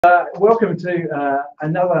Welcome to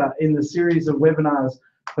another in the series of webinars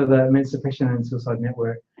for the Men's Depression and Suicide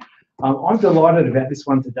Network. I'm delighted about this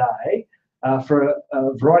one today for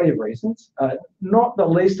a variety of reasons, not the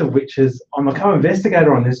least of which is I'm a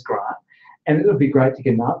co-investigator on this grant, and it would be great to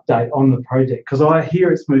get an update on the project because I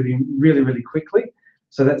hear it's moving really, really quickly.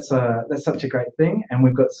 So that's such a great thing, and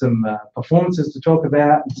we've got some performances to talk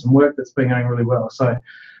about and some work that's been going really well. So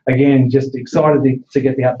again, just excited to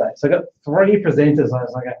get the update. So I've got three presenters. I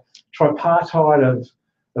was like a tripartite of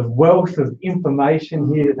wealth of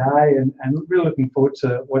information here today, and really looking forward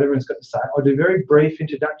to what everyone's got to say. I'll do very brief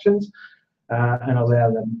introductions and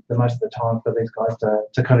allow them the most of the time for these guys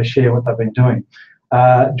to kind of share what they've been doing.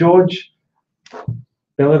 George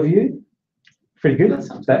Belliveau, pretty good.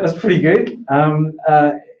 That was pretty good.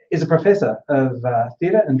 Is a professor of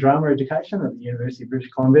theatre and drama education at the University of British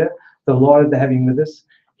Columbia. Delighted to have him with us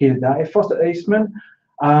here today. Foster Eastman,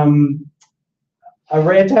 a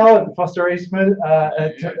rare talent. Foster Eastman,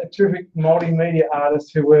 a terrific multimedia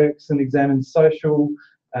artist who works and examines social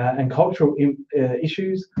and cultural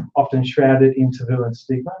issues, often shrouded in taboo and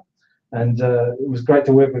stigma. And it was great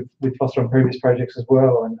to work with Foster on previous projects as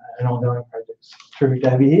well and ongoing projects. Terrific to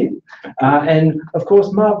have you here. And of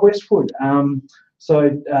course, Marvin Westwood. Marv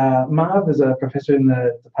is a professor in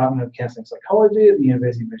the Department of Counselling Psychology at the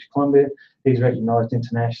University of British Columbia. He's recognised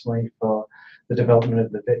internationally for the development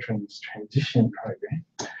of the Veterans Transition Program.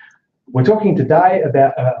 We're talking today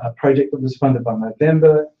about a project that was funded by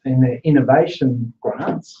Movember in their innovation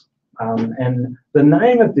grants. And the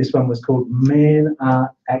name of this one was called Man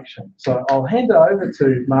Art Action. So I'll hand it over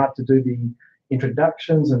to Mark to do the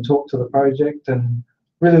introductions and talk to the project, and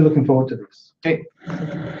really looking forward to this. Okay,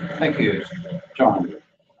 thank you, John.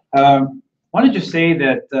 Wanted to say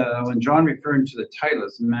that when John referred to the title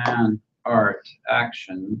as Man Art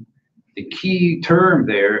Action, the key term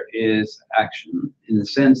there is action, in the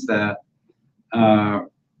sense that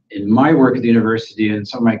in my work at the university and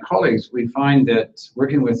some of my colleagues, we find that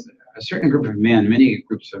working with a certain group of men, many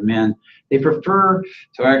groups of men, they prefer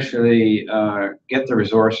to actually get the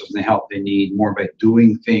resources and the help they need more by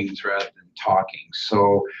doing things rather than talking.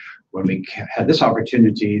 So when we had this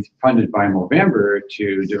opportunity funded by Movember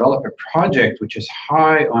to develop a project which is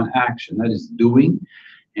high on action, that is doing,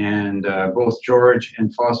 and both George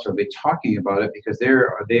and Foster will be talking about it because they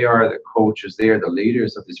are the coaches, they are the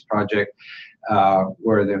leaders of this project,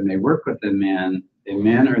 where then they work with the men. The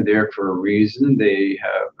men are there for a reason. They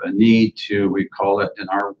have a need to, we call it in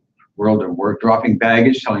our world of work, dropping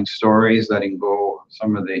baggage, telling stories, letting go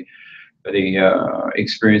some of the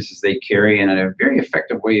experiences they carry, and a very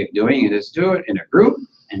effective way of doing it is do it in a group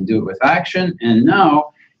and do it with action, and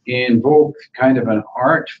now invoke kind of an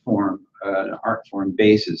art form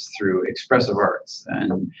basis through expressive arts,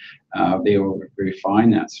 and they will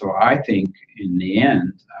refine that. So I think in the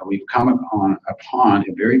end we've come upon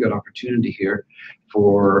a very good opportunity here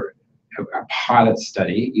for a pilot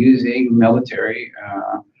study using military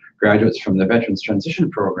graduates from the Veterans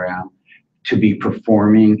Transition Program to be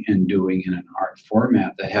performing and doing in an art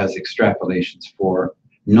format that has extrapolations for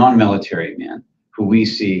non-military men who we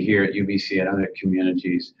see here at UBC and other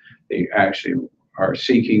communities. They actually are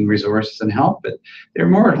seeking resources and help, but they're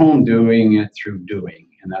more at home doing it through doing,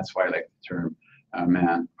 and that's why I like the term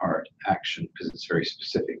Man Art Action, because it's very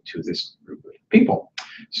specific to this group of people.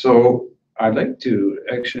 So I'd like to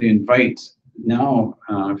actually invite now,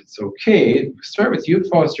 if it's okay, start with you,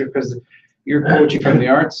 Foster, because you're coaching from the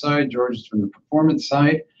art side, George is from the performance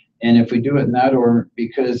side, and if we do it in that order,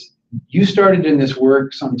 because you started in this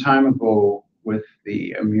work some time ago with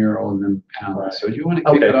the mural and the panel. Right. So do you want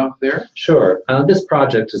to kick it off there? Sure. This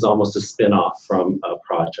project is almost a spin-off from a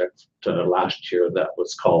project last year that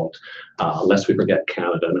was called Lest We Forget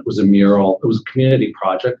Canada, and it was a mural. It was a community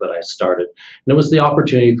project that I started, and it was the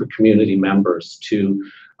opportunity for community members to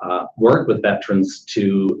work with veterans,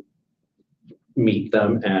 to meet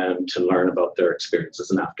them and to learn about their experiences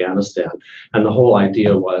in Afghanistan. And the whole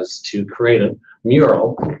idea was to create a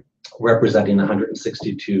mural representing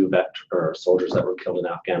 162 soldiers that were killed in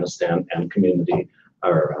Afghanistan and community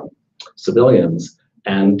or civilians,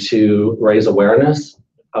 and to raise awareness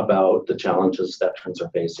about the challenges veterans are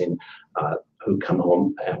facing who come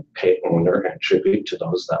home and pay honor and tribute to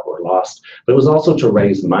those that were lost. But it was also to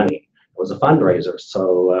raise money. It was a fundraiser,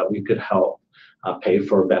 so we could help pay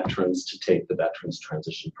for veterans to take the veterans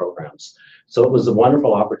transition programs. So it was a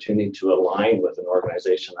wonderful opportunity to align with an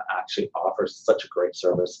organization that actually offers such a great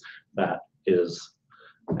service that is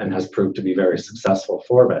and has proved to be very successful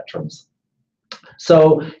for veterans.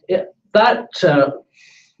 So that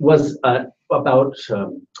was about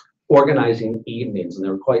organizing evenings, and they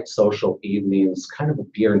were quite social evenings, kind of a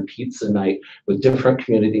beer and pizza night with different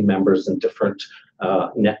community members in different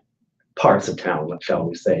parts of town, shall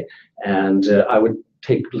we say. And I would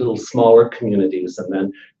take little smaller communities, and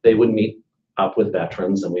then they would meet up with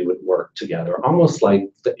veterans, and we would work together, almost like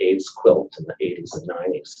the AIDS quilt in the 80s and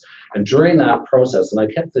 90s. And during that process, and I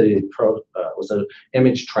kept it was an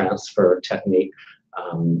image transfer technique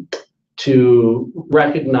to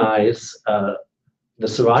recognize the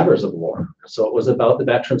survivors of war. So it was about the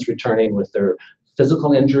veterans returning with their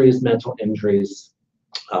physical injuries, mental injuries,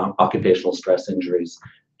 occupational stress injuries,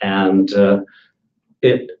 and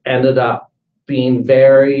it ended up being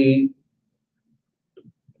very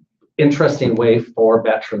interesting way for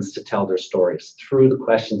veterans to tell their stories through the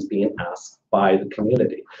questions being asked by the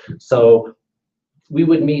community. So we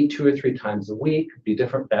would meet 2 or 3 times a week, be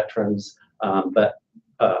different veterans, but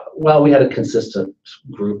well, we had a consistent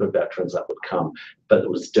group of veterans that would come, but it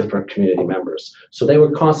was different community members. So they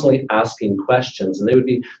were constantly asking questions, and they would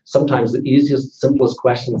be sometimes the easiest, simplest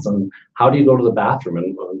questions on how do you go to the bathroom,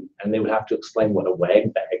 and they would have to explain what a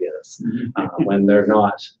wag bag is when they're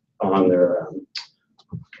not on their,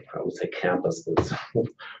 I would say campus, but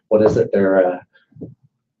what is it, their,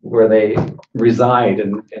 where they reside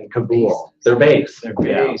in Kabul, their base. Their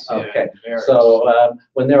base, yeah. Okay. Yeah, So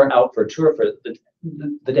when they were out for a tour for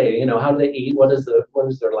the day, you know, how do they eat? What does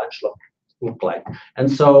their lunch look like?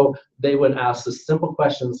 And so they would ask the simple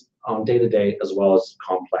questions on day to day, as well as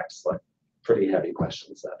complex, like pretty heavy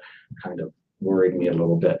questions that kind of worried me a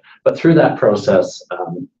little bit. But through that process,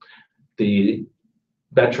 the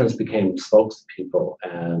veterans became spokespeople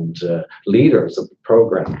and leaders of the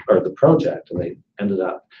program or the project, and they ended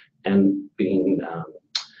up being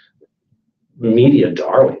media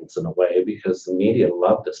darlings in a way, because the media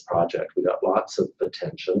loved this project. We got lots of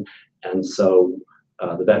attention, and so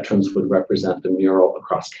the veterans would represent the mural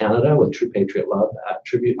across Canada with True Patriot Love at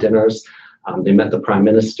tribute dinners. They met the Prime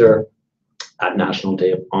Minister at National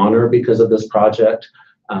Day of Honor because of this project,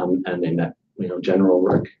 and they met, you know, General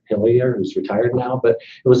Rick Hillier, who's retired now. But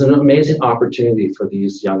it was an amazing opportunity for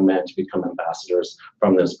these young men to become ambassadors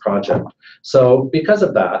from this project. So because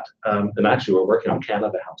of that, and actually we're working on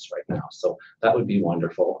Canada House right now, so that would be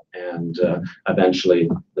wonderful. And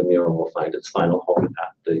eventually the mural will find its final home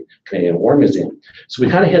at the Canadian War Museum. So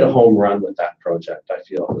we kind of hit a home run with that project. I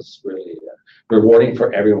feel it was really rewarding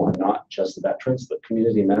for everyone, not just the veterans, but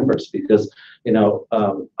community members, because, you know,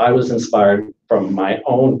 I was inspired from my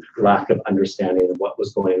own lack of understanding of what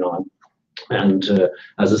was going on. And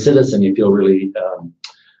as a citizen, you feel really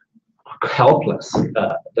helpless,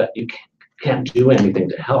 that you can't do anything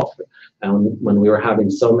to help. And when we were having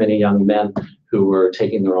so many young men who were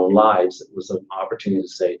taking their own lives, it was an opportunity to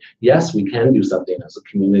say, yes, we can do something as a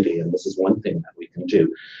community, and this is one thing that we can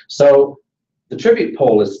do. So the tribute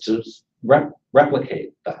poll is to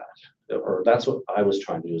replicate that, or that's what I was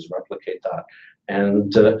trying to do, is replicate that.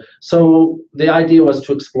 And so the idea was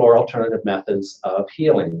to explore alternative methods of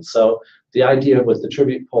healing. So the idea with the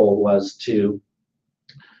tribute poll was to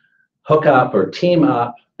hook up or team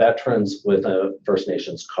up veterans with a First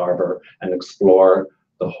Nations carver and explore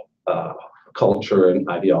the culture and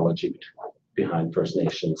ideology behind First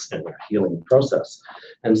Nations and their healing process.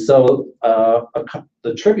 And so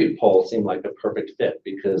the tribute poll seemed like a perfect fit,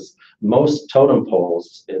 because most totem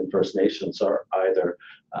poles in First Nations are either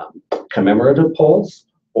commemorative poles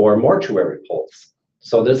or mortuary poles.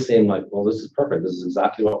 So this seemed like, well, this is perfect. This is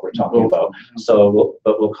exactly what we're talking about. So,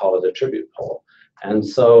 we'll call it a tribute pole. And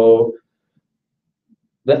so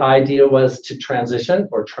the idea was to transition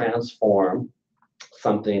or transform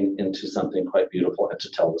something into something quite beautiful and to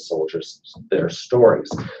tell the soldiers their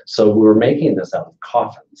stories. So we were making this out of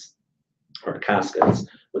coffins or caskets,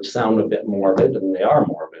 which sound a bit morbid, and they are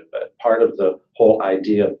morbid, but part of the whole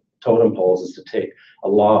idea of totem poles is to take a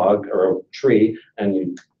log or a tree and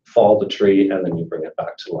you fall the tree and then you bring it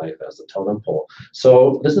back to life as a totem pole.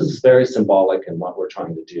 So this is very symbolic in what we're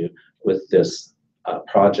trying to do with this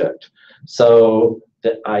project. So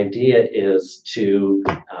the idea is to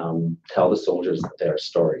tell the soldiers their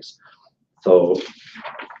stories. So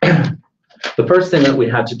the first thing that we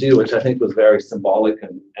had to do, which I think was very symbolic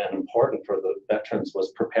and important for the veterans,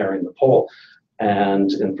 was preparing the pole.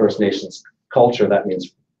 And in First Nations culture, that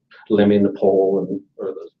means limbing the pole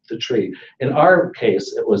or the tree. In our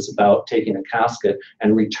case, it was about taking a casket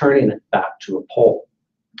and returning it back to a pole.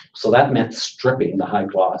 So that meant stripping the high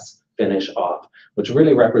gloss finish off, which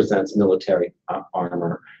really represents military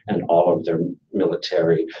armor and all of their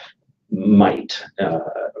military might,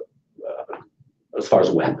 as far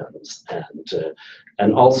as weapons,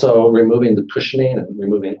 and also removing the cushioning and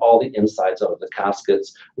removing all the insides out of the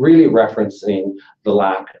caskets, really referencing the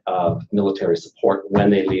lack of military support when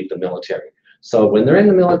they leave the military. So when they're in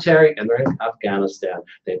the military and they're in Afghanistan,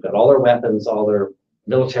 they've got all their weapons, all their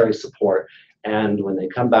military support, and when they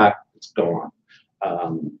come back, it's gone.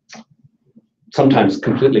 Sometimes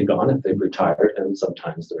completely gone if they've retired, and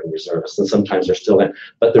sometimes they're in reservists, and sometimes they're still in,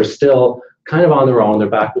 but they're still kind of on their own. They're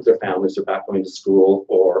back with their families, they're back going to school,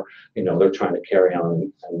 or they're trying to carry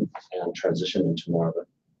on and transition into more of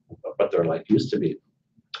what their life used to be.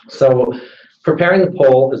 So preparing the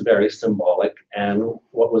pole is very symbolic, and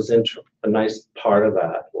what was a nice part of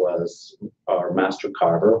that was our master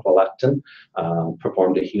carver, Valectin,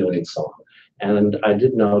 performed a healing song. And I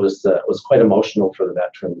did notice that it was quite emotional for the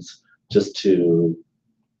veterans just to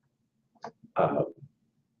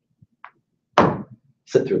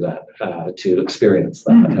sit through that, to experience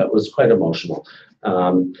that. It was quite emotional.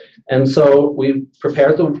 And so we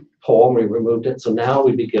prepared the pole and we removed it. So now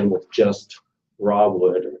we begin with just raw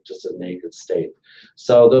wood, or just a naked state.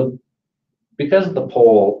 So because of the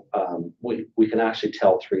pole, we can actually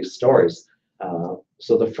tell 3 stories.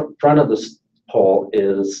 So the front of this pole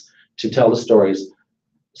is to tell the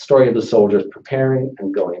story of the soldiers preparing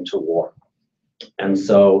and going to war. And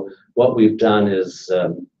so what we've done is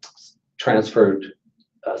transferred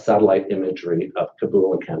satellite imagery of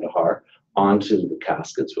Kabul and Kandahar onto the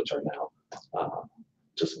caskets, which are now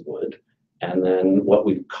just wood. And then what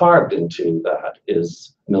we've carved into that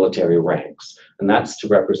is military ranks, and that's to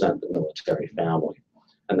represent the military family.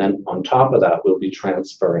 And then on top of that, we'll be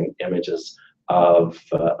transferring images of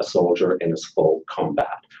a soldier in his full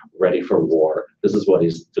combat, ready for war. This is what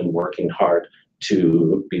he's been working hard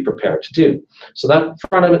to be prepared to do. So that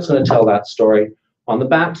front of it's going to tell that story. On the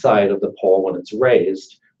back side of the pole, when it's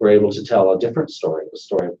raised, we're able to tell a different story, the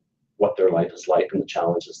story of what their life is like and the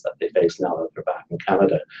challenges that they face now that they're back in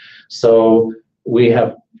Canada. So we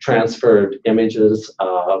have transferred images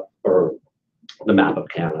or the map of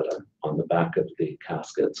Canada on the back of the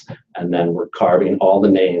caskets, and then we're carving all the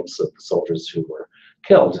names of the soldiers who were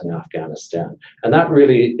killed in Afghanistan. And that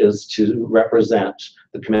really is to represent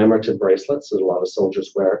the commemorative bracelets that a lot of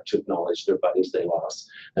soldiers wear to acknowledge their buddies they lost,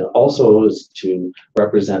 and also is to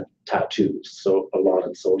represent tattoos. So a lot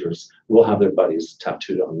of soldiers will have their buddies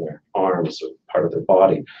tattooed on their arms or part of their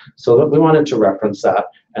body. So that we wanted to reference that.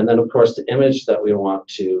 And then of course the image that we want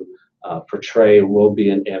to portray will be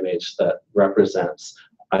an image that represents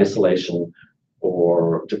isolation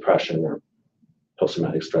or depression or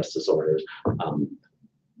post-traumatic stress disorders,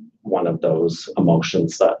 one of those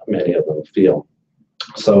emotions that many of them feel.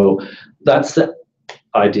 So that's the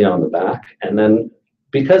idea on the back. And then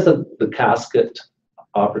because of the casket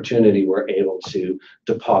opportunity, we're able to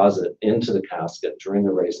deposit into the casket during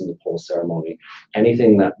the raising the pole ceremony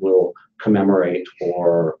anything that will commemorate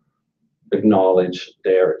or acknowledge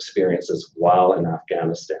their experiences while in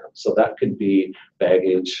Afghanistan. So that could be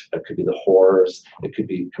baggage, it could be the horrors, it could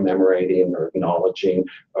be commemorating or acknowledging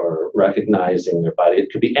or recognizing their body.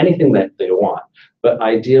 It could be anything that they want. But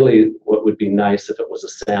ideally, what would be nice if it was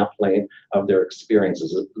a sampling of their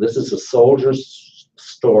experiences. This is a soldier's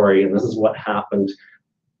story, and this is what happened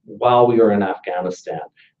while we were in Afghanistan.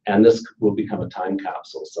 And this will become a time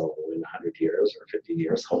capsule. So in 100 years or 50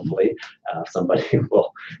 years, hopefully, somebody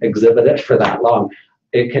will exhibit it for that long.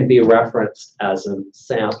 It can be referenced as a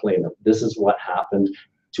sampling of this is what happened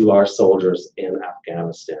to our soldiers in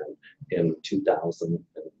Afghanistan in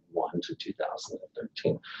 2001 to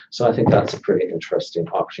 2013. So I think that's a pretty interesting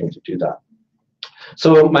opportunity to do that.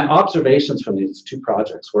 So my observations from these 2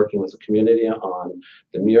 projects, working with the community on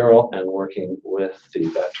the mural and working with the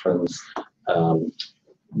veterans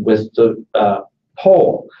with the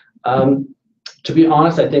pole. To be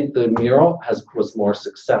honest, I think the mural was more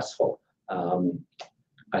successful.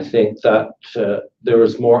 I think that there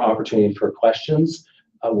was more opportunity for questions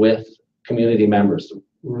with community members,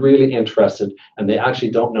 really interested, and they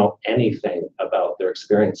actually don't know anything about their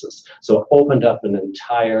experiences. So it opened up an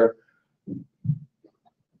entire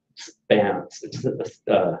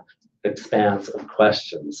expanse of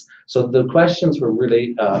questions. So the questions were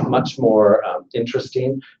really much more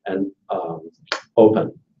interesting and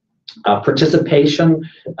open. Participation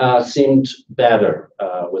seemed better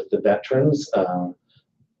with the veterans,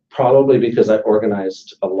 probably because I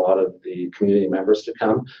organized a lot of the community members to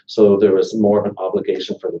come. So there was more of an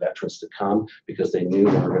obligation for the veterans to come because they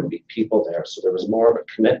knew there were going to be people there. So there was more of a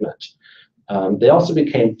commitment. They also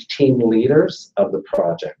became team leaders of the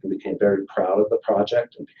project and became very proud of the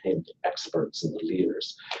project and became the experts and the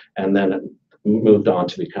leaders. And then moved on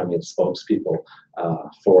to becoming spokespeople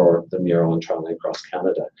for the mural and traveling across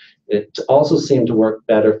Canada. It also seemed to work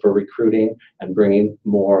better for recruiting and bringing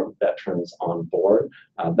more veterans on board.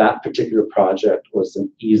 That particular project was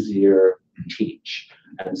an easier teach,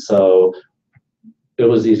 and so it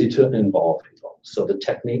was easy to involve people. So the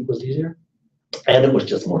technique was easier, and it was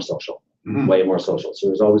just more social, way more social. So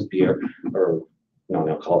there was always beer, or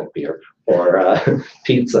non-alcoholic beer, or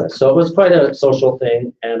pizza. So it was quite a social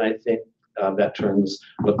thing, and I think veterans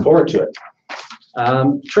look forward to it.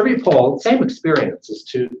 Trivia poll, same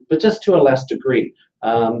experiences, but just to a less degree.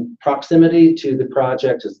 Proximity to the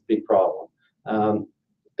project is a big problem.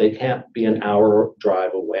 They can't be an hour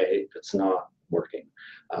drive away if it's not working.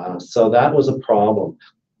 So that was a problem.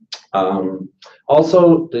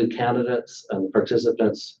 Also, the candidates and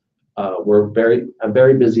participants have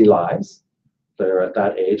very busy lives. They're at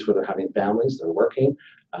that age where they're having families, they're working.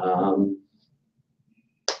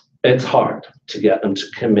 It's hard to get them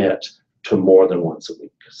to commit to more than once a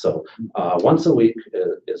week. So once a week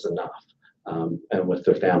is enough, and with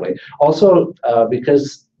their family. Also,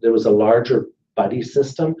 because there was a larger buddy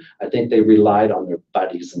system, I think they relied on their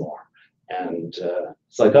buddies more. And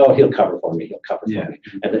it's like, oh, he'll cover for me, he'll cover for me.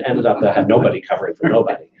 And it ended up that I had nobody covering for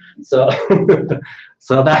nobody. So,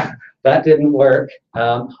 so that didn't work.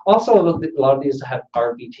 Also, a lot of these had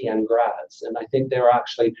RVTN grads, and I think they were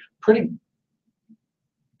actually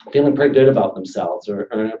feeling pretty good about themselves, or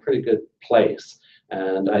in a pretty good place.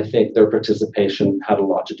 And I think their participation had a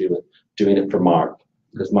lot to do with doing it for Marv,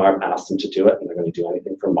 because Marv asked them to do it, and they're going to do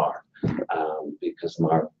anything for Marv, because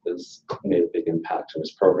Marv has made a big impact in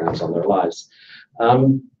his programs on their lives.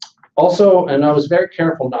 Also, and I was very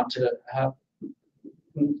careful not to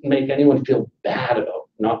make anyone feel bad about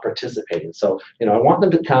not participating. So, I want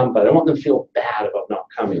them to come, but I don't want them to feel bad about not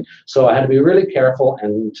coming. So I had to be really careful,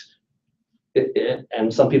 and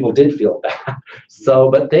some people did feel bad.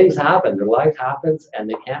 So, but things happen, their life happens, and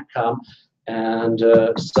they can't come. And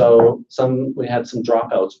so we had some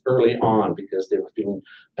dropouts early on because they were feeling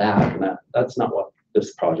bad, and that's not what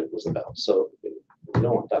this project was about. So we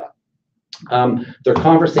don't want that. Their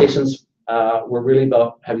conversations were really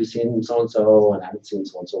about, have you seen so-and-so, and I haven't seen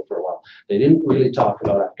so-and-so for a while. They didn't really talk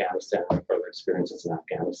about Afghanistan or their experiences in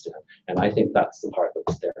Afghanistan. And I think that's the part that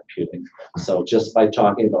was therapeutic. So just by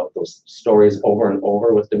talking about those stories over and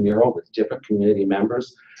over with the mural, with different community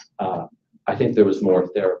members, I think there was more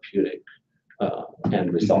therapeutic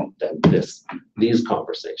end result than these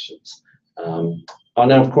conversations. And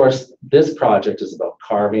then, of course, this project is about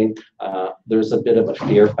carving. There's a bit of a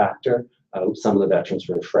fear factor. Some of the veterans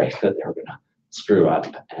were afraid that they were going to screw up,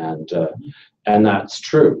 and that's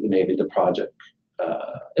true. Maybe the project,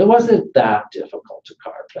 it wasn't that difficult to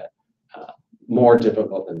carve, but more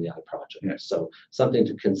difficult than the other project. Yeah. So something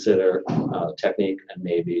to consider, technique, and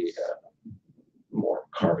maybe more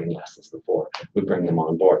carving lessons before we bring them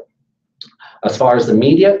on board. As far as the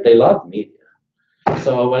media, they love media.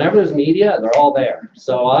 So whenever there's media, they're all there.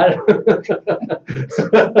 So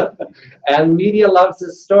and media loves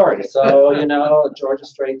this story. So Georgia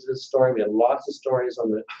Strait did this story. We had lots of stories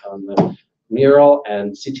on the mural,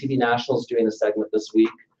 and CTV National's doing a segment this week.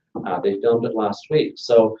 They filmed it last week.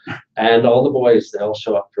 So, and all the boys, they'll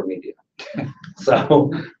show up for media.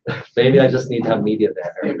 So maybe I just need to have media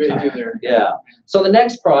there. Every time. Yeah. So the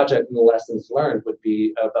next project and the lessons learned would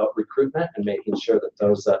be about recruitment and making sure that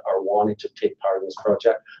those that are wanting to take part in this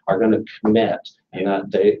project are going to commit, and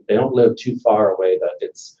that they don't live too far away, that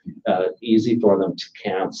it's easy for them to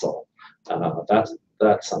cancel.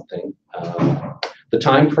 That's something. The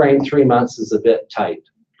time frame, 3 months, is a bit tight,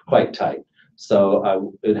 quite tight.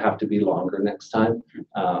 So it'd have to be longer next time,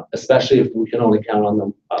 especially if we can only count on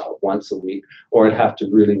them once a week, or it'd have to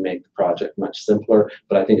really make the project much simpler.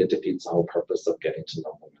 But I think it defeats the whole purpose of getting to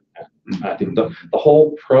know them. And I think the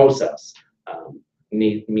whole process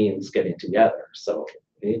means getting together. So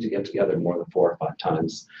we need to get together more than 4 or 5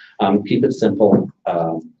 times. Keep it simple,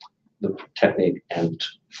 the technique, and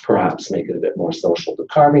perhaps make it a bit more social. The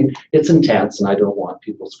carving, it's intense, and I don't want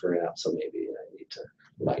people screwing up, so maybe I need to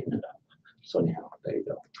lighten it up. So anyhow, there you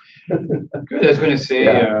go. Good. I was going to say,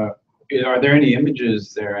 are there any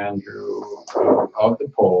images there, Andrew, of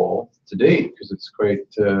the poll to date? Because it's quite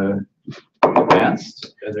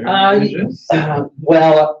advanced. Are there any images?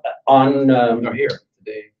 Well, on here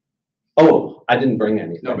today. Oh, I didn't bring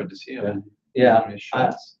anything. No, but to see them. Yeah.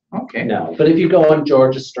 Okay. No, but if you go on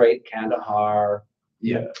Georgia Strait, Kandahar,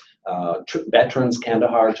 yeah, Veterans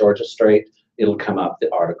Kandahar, Georgia Strait, it'll come up,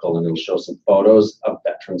 the article, and it'll show some photos of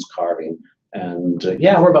veterans carving. And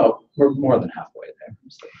yeah, we're more than halfway there.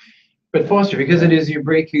 So. But Foster, because it is, you're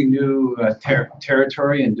breaking new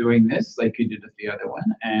territory and doing this like you did with the other one,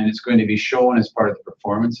 and it's going to be shown as part of the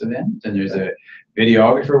performance event, and there's a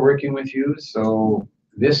videographer working with you, so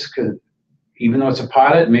this could, even though it's a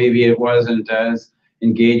pilot, maybe it wasn't as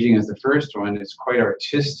engaging as the first one. It's quite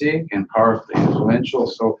artistic and powerfully influential.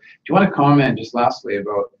 So do you want to comment just lastly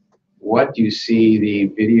about what you see the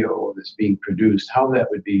video that's being produced, how that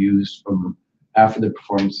would be used from after the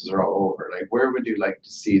performances are all over? Like, where would you like to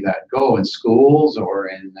see that go, in schools or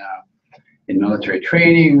in military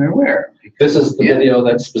training, or where? This is the video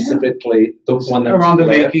that's specifically the one that's around the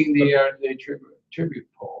making the tribute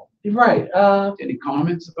pole. Right. Any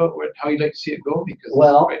comments about how you'd like to see it go? Because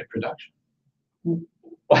Well, it's quite a production.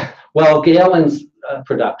 Well, Galen's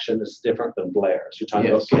production is different than Blair's. You're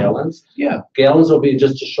talking about Galen's? Yeah. Galen's will be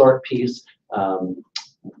just a short piece.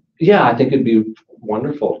 Yeah, I think it'd be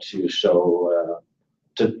wonderful to show,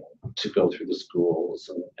 to go through the schools.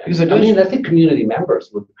 And I mean, I think community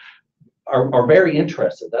members are very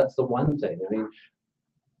interested. That's the one thing. I mean,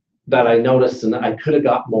 that I noticed, and I could have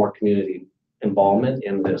got more community involvement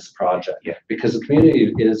in this project, because the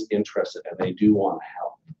community is interested and they do want to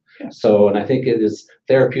help. So, and I think it is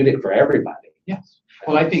therapeutic for everybody. Yes.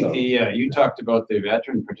 Well, I think you talked about the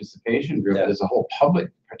veteran participation group. There's a whole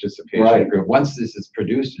public participation group. Once this is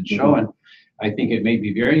produced and shown, I think it may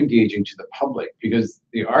be very engaging to the public, because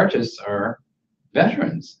the artists are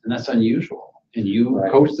veterans, and that's unusual. And you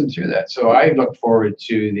coach them through that. So I look forward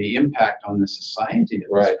to the impact on the society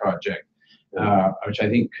of this project, which I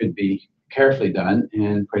think could be carefully done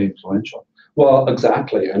and quite influential. Well,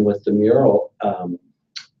 exactly. And with the mural,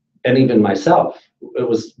 and even myself, it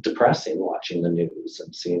was depressing watching the news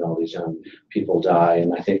and seeing all these young people die.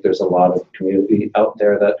 And I think there's a lot of community out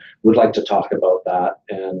there that would like to talk about that.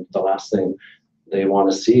 And the last thing they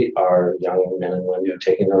want to see are young men and women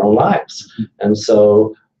taking their own lives. And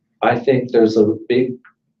so I think there's a big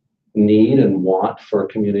need and want for a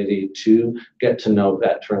community to get to know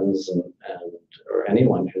veterans and or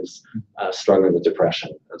anyone who's struggling with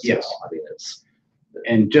depression as well. I mean, it's.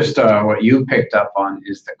 And just what you picked up on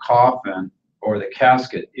is the coffin or the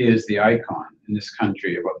casket is the icon in this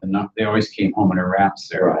country about they always came home in a wrap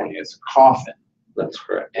ceremony. It's a coffin. That's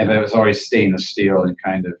correct. And it was always stainless steel and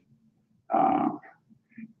kind of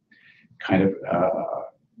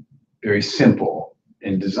very simple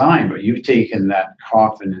in design. But you've taken that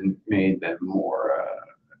coffin and made them more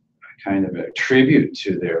kind of a tribute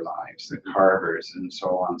to their lives, the carvers and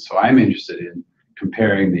so on. So I'm interested in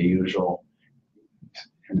comparing the usual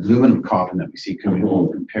aluminum coffin that we see coming home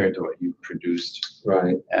compared to what you produced.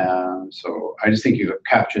 Right. So I just think you have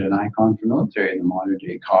captured an icon for military. In the modern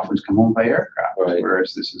day, coffins come home by aircraft,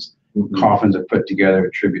 whereas this is coffins are put together,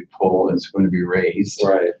 a tribute pole, and it's going to be raised.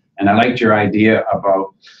 Right. And I liked your idea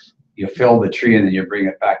about you fill the tree and then you bring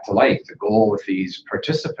it back to life. The goal with these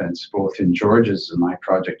participants, both in George's and my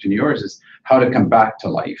project and yours, is how to come back to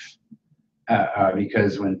life.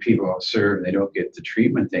 Because when people serve, they don't get the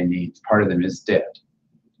treatment they need. Part of them is dead.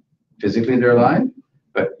 Physically they're alive,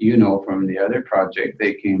 but you know from the other project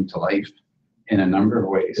they came to life in a number of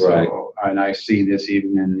ways. So, and I see this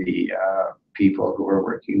even in the people who are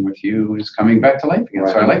working with you is coming back to life again.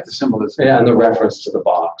 So I like the symbolism. Yeah, and the reference to the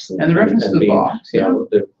box. And the reference to the box. Yeah,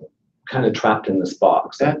 they're kind of trapped in this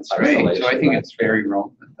box. That's right. So I think it's very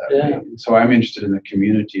relevant that way. So I'm interested in the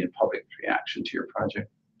community and public reaction to your project.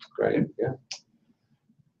 Great. Yeah.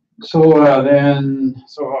 So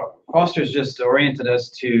so Foster's just oriented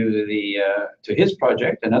us to to his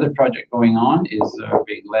project. Another project going on is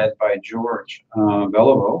being led by George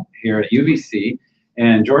Belliveau here at UBC,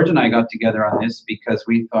 and George and I got together on this because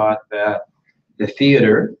we thought that the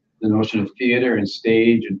theater, the notion of theater and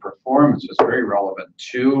stage and performance, was very relevant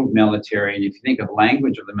to military. And if you think of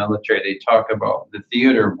language of the military, they talk about the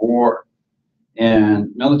theater of war.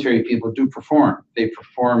 And military people do perform. They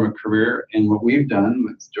perform a career, and what we've done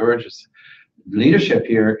with George's leadership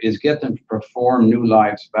here is get them to perform new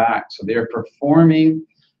lives back. So they're performing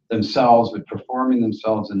themselves, but performing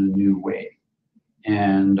themselves in a new way.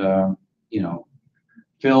 And, you know,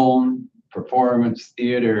 film, performance,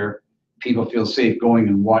 theater, people feel safe going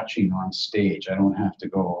and watching on stage. I don't have to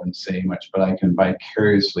go and say much, but I can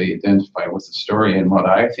vicariously identify with the story and what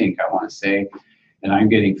I think I want to say. And I'm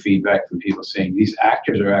getting feedback from people saying these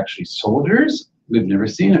actors are actually soldiers. We've never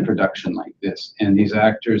seen a production like this. And these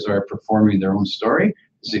actors are performing their own story.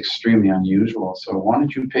 It's extremely unusual. So why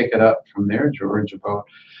don't you pick it up from there, George, about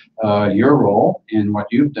your role and what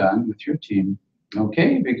you've done with your team.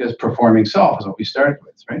 Okay, because performing self is what we started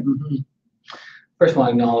with, right? First of all,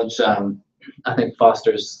 I acknowledge, I think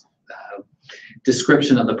Foster's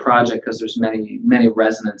description of the project, because there's many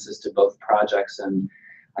resonances to both projects. And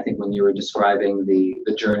I think when you were describing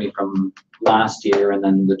the journey from last year and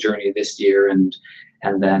then the journey this year, and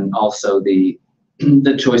then also the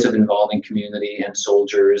choice of involving community and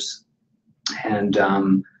soldiers, and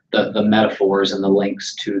the metaphors and the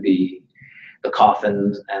links to the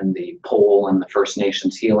coffins and the pole and the First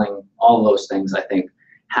Nations healing, all those things I think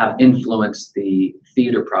have influenced the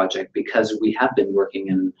theater project, because we have been working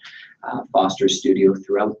in Foster's studio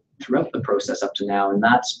throughout the process up to now, and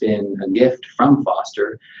that's been a gift from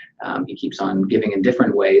Foster. He keeps on giving in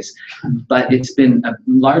different ways, but it's been a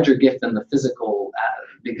larger gift than the physical,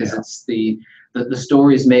 because it's the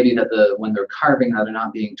stories maybe that when they're carving that are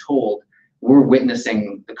not being told. We're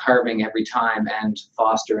witnessing the carving every time, and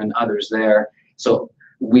Foster and others there. So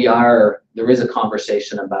there is a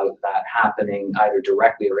conversation about that happening either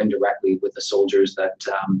directly or indirectly with the soldiers that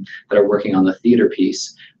are working on the theater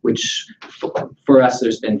piece, which for us,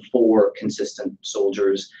 there's been 4 consistent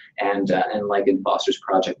soldiers, and like in Foster's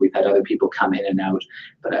project, we've had other people come in and out,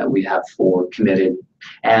 but we have 4 committed,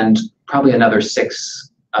 and probably another 6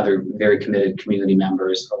 other very committed community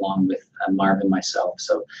members, along with Marvin, myself.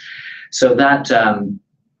 So that,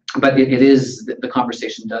 but it is, the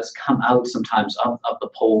conversation does come out sometimes of the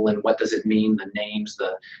pole, and what does it mean, the names,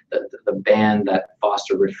 the band that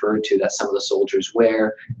Foster referred to that some of the soldiers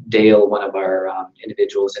wear. Dale, one of our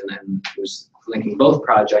individuals who's linking both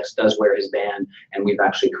projects, does wear his band, and we've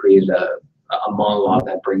actually created a monologue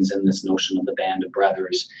that brings in this notion of the band of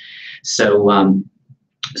brothers. So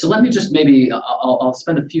let me just maybe, I'll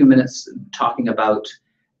spend a few minutes talking about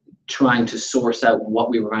trying to source out what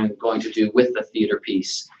we were going to do with the theater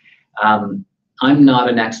piece. I'm not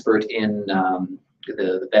an expert in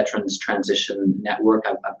the Veterans Transition Network.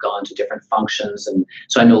 I've gone to different functions, and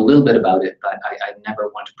so I know a little bit about it, but I never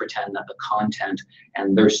want to pretend that the content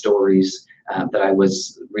and their stories that I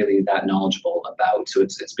was really that knowledgeable about. So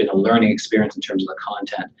it's been a learning experience in terms of the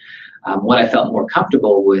content. What I felt more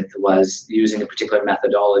comfortable with was using a particular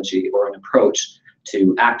methodology or an approach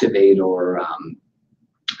to activate or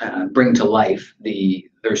bring to life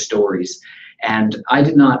their stories. And I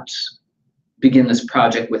did not begin this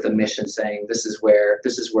project with a mission saying this is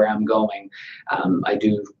where I'm going. I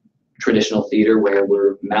do traditional theater where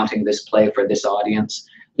we're mounting this play for this audience.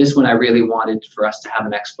 This one I really wanted for us to have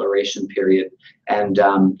an exploration period, and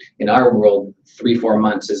in our world, 3-4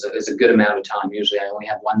 months is a good amount of time. Usually I only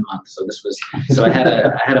have 1 month, so I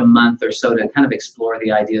had a month or so to kind of explore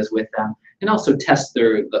the ideas with them, and also test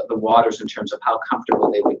the waters in terms of how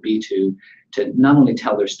comfortable they would be to not only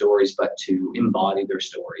tell their stories, but to embody their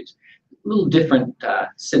stories. A little different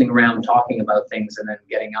sitting around talking about things and then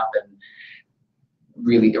getting up and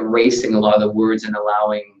really erasing a lot of the words and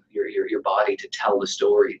allowing your body to tell the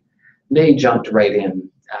story. They jumped right in.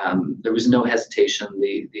 There was no hesitation,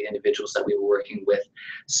 the individuals that we were working with.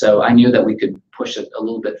 So I knew that we could push it a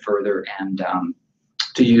little bit further and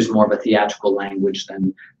to use more of a theatrical language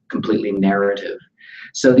than completely narrative.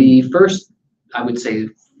 So the first, I would say,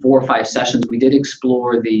 4 or 5 sessions, we did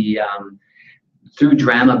explore through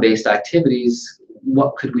drama-based activities,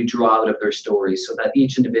 what could we draw out of their stories, so that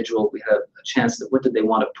each individual, we had a chance that what did they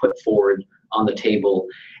want to put forward on the table,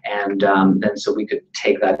 and then so we could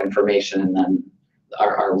take that information, and then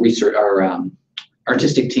our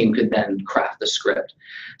artistic team could then craft the script.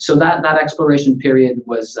 So that exploration period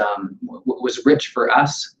was rich for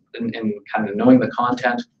us in kind of knowing the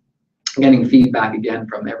content, getting feedback again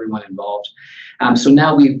from everyone involved. So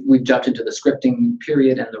now we've jumped into the scripting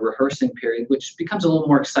period and the rehearsing period, which becomes a little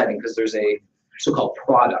more exciting because there's a so-called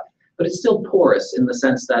product, but it's still porous in the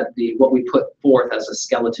sense that what we put forth as a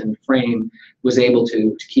skeleton frame was able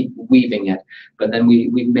to keep weaving it. But then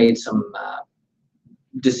we've made some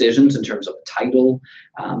decisions in terms of title,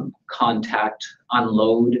 contact,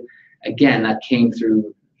 unload. Again, that came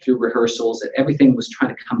through rehearsals, that everything was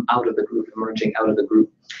trying to come out of the group, emerging out of the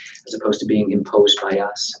group, as opposed to being imposed by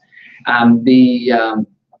us.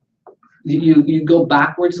 You go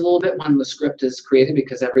backwards a little bit when the script is created,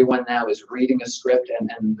 because everyone now is reading a script,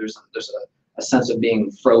 and there's a sense of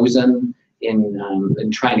being frozen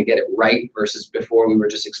in trying to get it right, versus before we were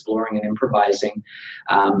just exploring and improvising.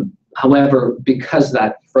 However, because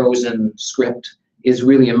that frozen script is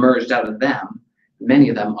really emerged out of them, many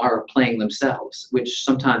of them are playing themselves, which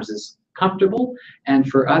sometimes is comfortable, and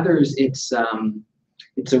for others it's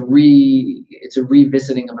a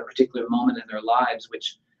revisiting of a particular moment in their lives,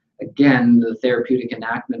 which again, the therapeutic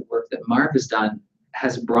enactment work that Marv has done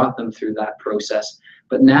has brought them through that process.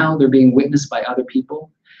 But now they're being witnessed by other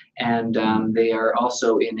people, and they are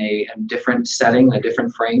also in a different setting, a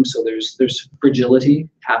different frame, so there's fragility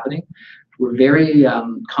happening. We're very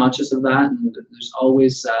conscious of that, and there's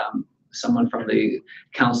always someone from the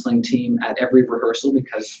counseling team at every rehearsal,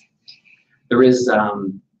 because there is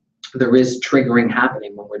triggering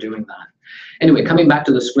happening when we're doing that. Anyway, coming back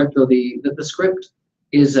to the script, though, the script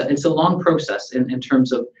is it's a long process in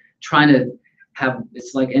terms of trying to have,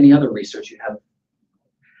 it's like any other research. You have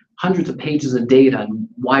hundreds of pages of data on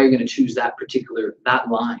why you're going to choose that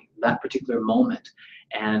line, that particular moment,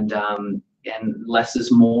 and less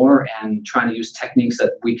is more, and trying to use techniques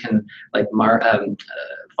that we can, like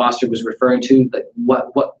Foster was referring to, that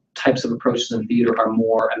what types of approaches in theater are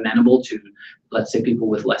more amenable to, let's say, people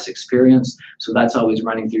with less experience. So that's always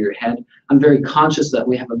running through your head. I'm very conscious that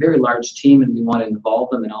we have a very large team and we want to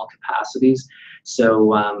involve them in all capacities.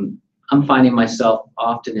 So I'm finding myself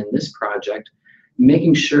often in this project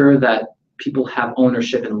making sure that people have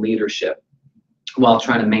ownership and leadership while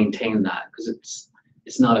trying to maintain that, because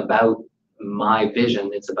it's not about my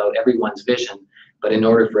vision, it's about everyone's vision. But in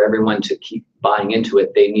order for everyone to keep buying into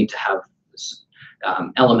it, they need to have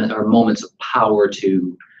element or moments of power,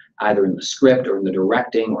 to either in the script or in the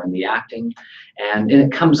directing or in the acting, and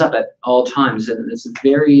it comes up at all times, and it's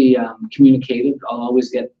very communicative. I'll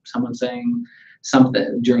always get someone saying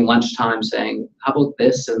something during lunchtime, saying, how about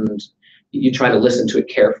this, and you try to listen to it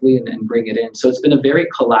carefully and bring it in. So it's been a very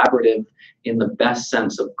collaborative, in the best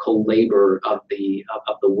sense of co-labor of the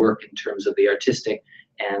work, in terms of the artistic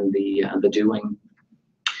and the doing.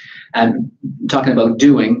 And talking about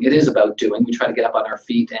doing, it is about doing. We try to get up on our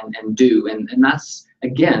feet and do. And that's,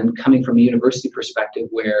 again, coming from a university perspective,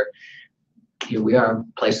 where here we are, a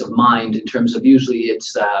place of mind, in terms of usually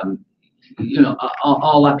it's,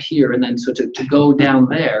 all up here. And then so to go down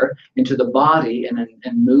there into the body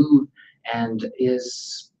and move, and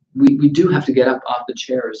we do have to get up off the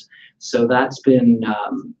chairs. So that's been,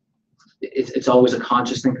 it's always a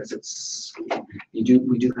conscious thing, because we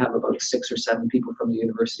do have about 6 or 7 people from the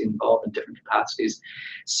university involved in different capacities.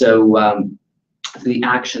 So the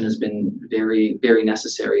action has been very, very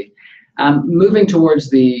necessary. Moving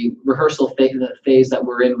towards the rehearsal phase that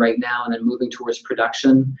we're in right now, and then moving towards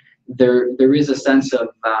production, there is a sense of,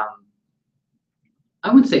 I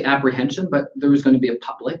wouldn't say apprehension, but there is going to be a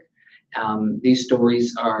public. These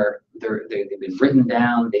stories they've been written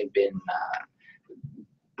down, they've been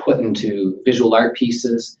put into visual art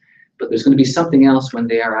pieces, but there's going to be something else when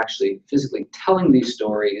they are actually physically telling these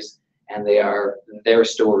stories, and they are their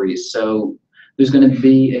stories. So there's going to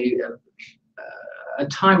be a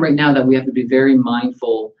time right now that we have to be very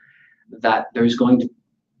mindful that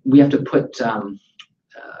we have to put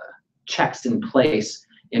checks in place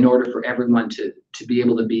in order for everyone to be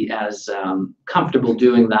able to be as comfortable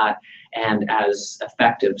doing that and as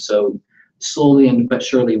effective. So slowly but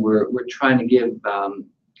surely, we're trying to give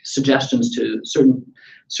suggestions to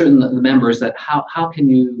certain members that how can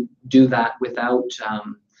you do that without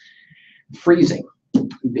freezing,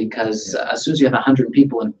 because as soon as you have 100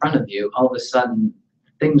 people in front of you, all of a sudden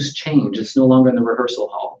things change. It's no longer in the rehearsal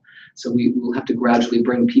hall. So we will have to gradually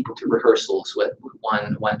bring people to rehearsals with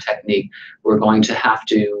one technique. We're going to have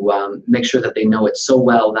to make sure that they know it so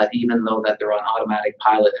well that even though that they're on automatic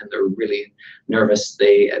pilot and they're really nervous,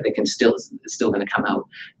 they can it's still going to come out.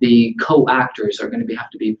 The co-actors are going to have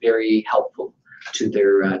to be very helpful to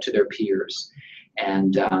their peers,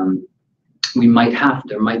 and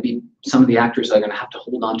there might be some of the actors that are going to have to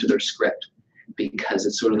hold on to their script, because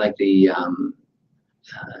it's sort of like the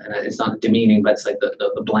and it's not demeaning, but it's like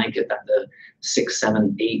the blanket that the 6,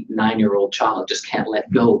 7, 8, 9-year-old child just can't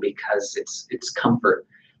let go, because it's comfort.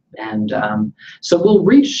 And so we'll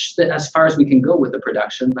reach as far as we can go with the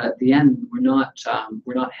production, but at the end we're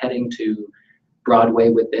not heading to Broadway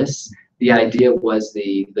with this. The idea was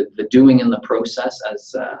the doing in the process,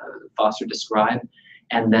 as Foster described,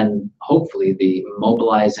 and then hopefully the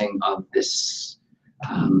mobilizing of this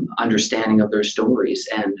understanding of their stories,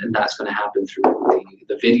 and that's going to happen through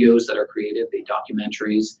the videos that are created, the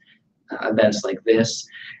documentaries, events like this,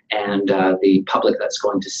 and the public that's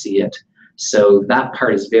going to see it. So that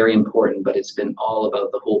part is very important, but it's been all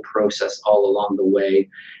about the whole process all along the way,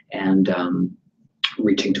 and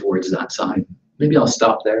reaching towards that side. Maybe I'll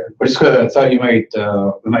stop there. I thought we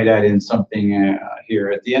might add in something here.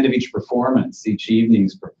 At the end of each performance, each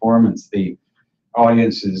evening's performance, the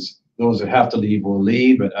audiences, those that have to leave will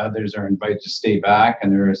leave, but others are invited to stay back,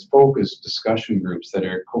 and there is focused discussion groups that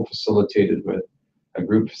are co-facilitated with a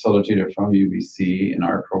group facilitator from UBC in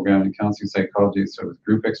our program in counseling psychology, so with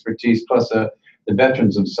group expertise, plus the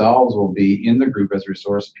veterans themselves will be in the group as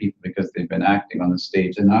resource people because they've been acting on the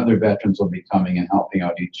stage, and other veterans will be coming and helping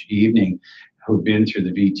out each evening who've been through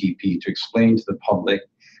the VTP to explain to the public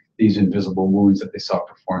these invisible wounds that they saw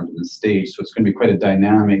performed on the stage. So it's going to be quite a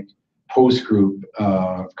dynamic post group,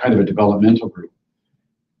 kind of a developmental group.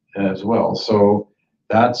 as well. So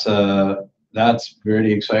that's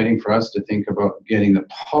really exciting for us to think about getting the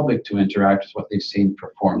public to interact with what they've seen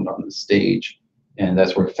performed on the stage. And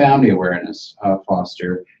that's where family awareness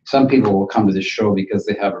foster. Some people will come to this show because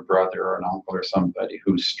they have a brother or an uncle or somebody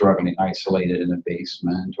who's struggling, isolated in a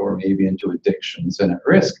basement, or maybe into addictions and at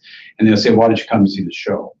risk. And they'll say, why don't you come see the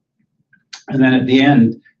show? And then at the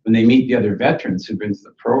end, when they meet the other veterans who've been to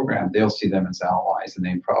the program, they'll see them as allies, and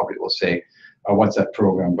they probably will say, what's that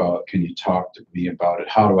program about? Can you talk to me about it?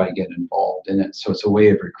 How do I get involved in it? So it's a way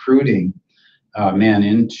of recruiting men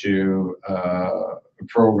into a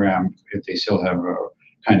program if they still have a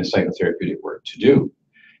kind of psychotherapeutic work to do.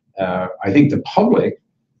 I think the public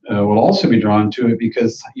will also be drawn to it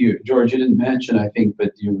because George, you didn't mention, I think,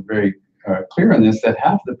 but you were very clear on this, that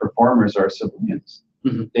half the performers are civilians.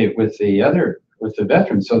 Mm-hmm. With the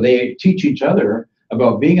veterans. So they teach each other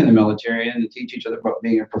about being in the military, and they teach each other about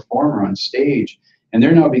being a performer on stage. And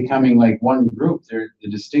they're now becoming like one group. The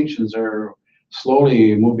distinctions are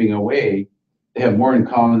slowly moving away. They have more in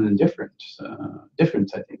common than difference, I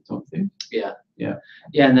think, don't they? Yeah. Yeah.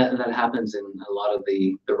 Yeah, and that happens in a lot of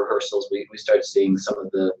the rehearsals. We start seeing some of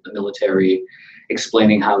the military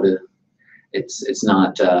explaining how to, it's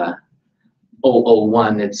not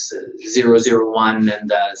 001, it's 001,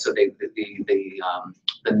 and so the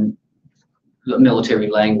military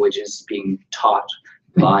language is being taught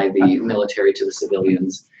by the military to the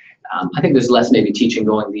civilians. I think there's less maybe teaching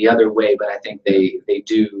going the other way, but I think they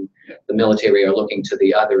do. The military are looking to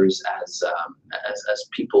the others as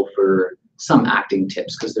people for some acting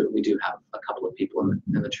tips, because we do have a couple of people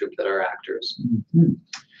in the troupe that are actors. Mm-hmm.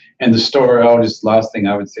 And the story, just last thing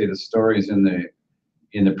I would say, the stories in the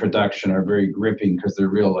production are very gripping because they're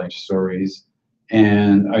real life stories.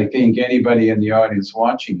 And I think anybody in the audience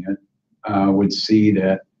watching it would see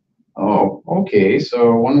that, oh, okay,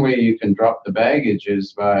 so one way you can drop the baggage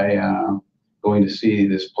is by going to see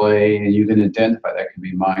this play, and you can identify that could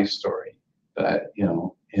be my story. But,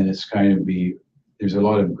 and it's kind of there's a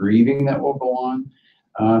lot of grieving that will go on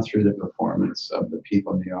through the performance of the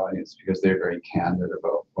people in the audience, because they're very candid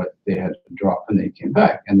about what they had to drop when they came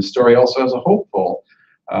back. And the story also has a hopeful,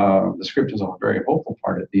 the script has a very hopeful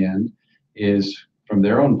part at the end, is from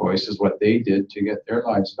their own voices, what they did to get their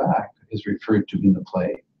lives back is referred to in the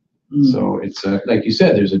play. Mm. So it's like you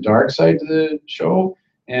said, there's a dark side to the show,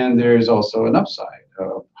 and there's also an upside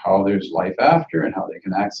of how there's life after and how they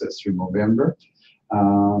can access through Movember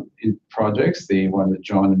in projects. The one that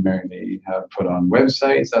John and Mary May have put on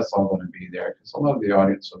websites, that's all going to be there, because a lot of the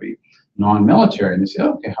audience will be non-military, and they say,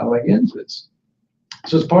 okay, how do I get into this?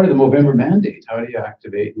 So it's part of the Movember mandate. How do you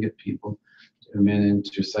activate and get people to come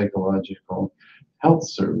into psychological health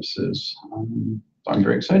services? So I'm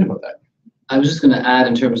very excited about that. I was just going to add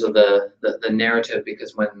in terms of the narrative,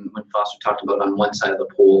 because when Foster talked about on one side of the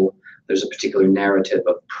pole, there's a particular narrative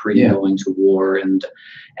of going to war, and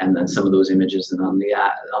then some of those images, and on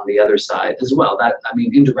the other side as well, that, I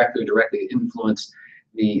mean, indirectly or directly influence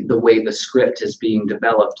the way the script is being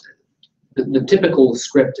developed. The typical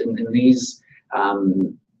script in these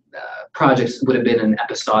projects would have been an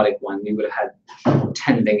episodic one. We would have had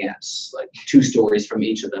 10 vignettes, like 2 stories from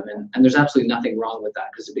each of them, and there's absolutely nothing wrong with that,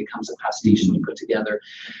 because it becomes a pastiche when you put together.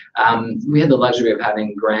 We had the luxury of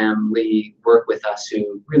having Graham Lee work with us,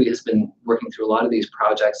 who really has been working through a lot of these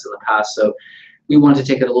projects in the past, so we wanted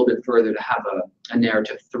to take it a little bit further to have a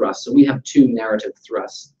narrative thrust. So we have 2 narrative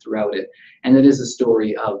thrusts throughout it, and it is a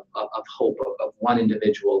story of hope, of one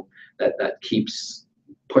individual that keeps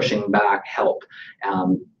pushing back help.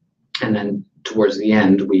 And then towards the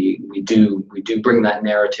end, we do bring that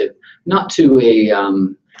narrative not to a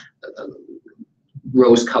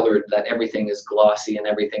rose-colored, that everything is glossy and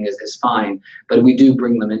everything is fine, but we do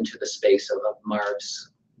bring them into the space of Marv's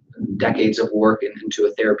decades of work and into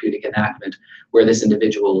a therapeutic enactment, where this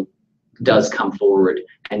individual does come forward,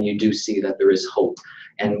 and you do see that there is hope,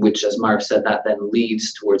 and which, as Marv said, that then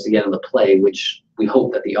leads towards the end of the play, which we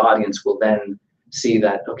hope that the audience will then see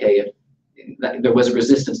that, okay, if that there was a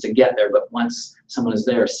resistance to get there, but once someone is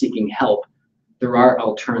there seeking help, there are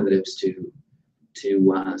alternatives to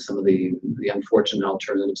some of the unfortunate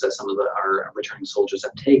alternatives that some of our returning soldiers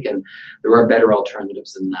have taken. There are better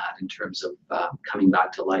alternatives than that in terms of coming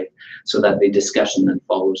back to life, so that the discussion then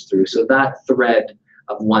follows through. So that thread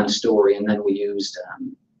of one story, and then we use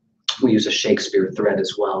a Shakespeare thread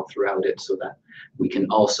as well throughout it, so that we can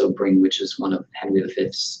also bring, which is one of Henry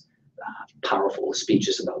V's powerful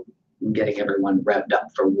speeches about getting everyone revved up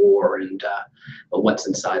for war, and but what's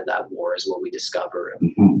inside that war is what we discover.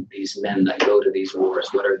 And these men that go to these wars,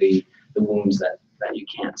 what are the wounds that you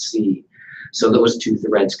can't see? So those 2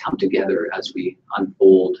 threads come together as we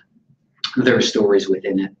unfold their stories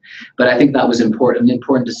within it. But I think that was important, an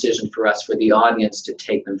important decision for us, for the audience, to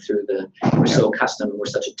take them through we're so accustomed, we're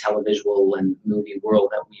such a televisual and movie world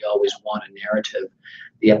that we always want a narrative.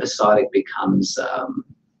 The episodic becomes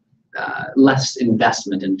less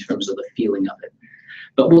investment in terms of the feeling of it.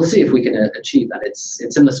 But we'll see if we can achieve that.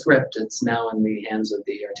 It's in the script. It's now in the hands of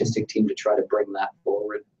the artistic team to try to bring that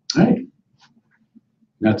forward. All right.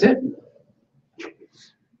 That's it.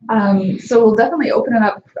 So we'll definitely open it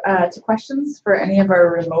up to questions for any of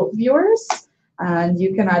our remote viewers. And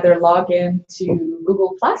you can either log in to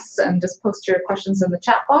Google Plus and just post your questions in the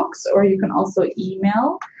chat box, or you can also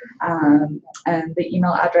email. And the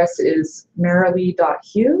email address is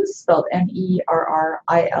merrilee.hughes, spelled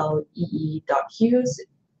MERRILEE.hughes,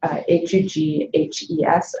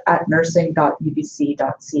 HUGHES,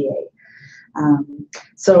 @nursing.ubc.ca.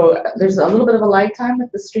 So there's a little bit of a lag time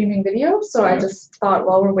with the streaming video, so I just thought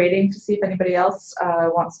while we're waiting to see if anybody else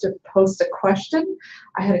wants to post a question,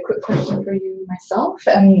 I had a quick question for you myself,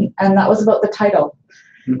 and that was about the title.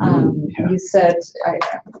 You said,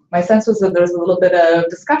 my sense was that there was a little bit of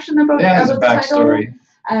discussion about, there's a the title, backstory.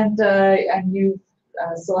 and you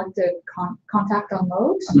selected Contact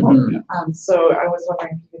Unload. So I was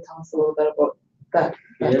wondering if you could tell us a little bit about that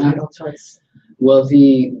title choice. Well,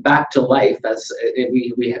 the Back to Life, as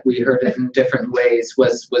we heard it in different ways,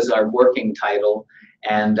 was our working title,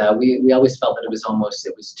 and we always felt that it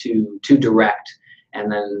was too direct. And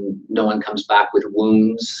then No One Comes Back with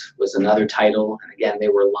Wounds was another title, and again they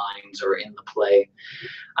were lines or in the play.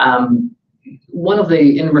 In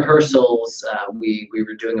rehearsals, we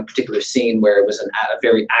were doing a particular scene where it was a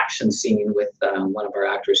very action scene with one of our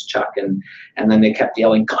actors, Chuck, and then they kept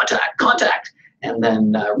yelling, "Contact, contact!" and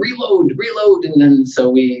then reload, and then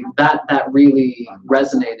so that really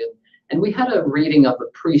resonated. And we had a reading of a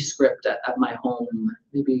pre-script at my home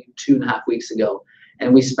maybe 2.5 weeks ago,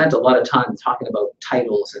 and we spent a lot of time talking about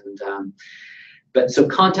titles. And but so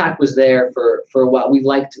Contact was there for a while. We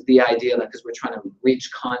liked the idea that because we're trying to reach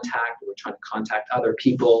contact, we're trying to contact other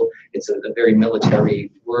people. It's a very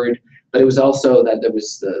military word, but it was also that there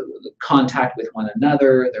was the contact with one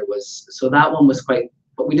another. So that one was quite.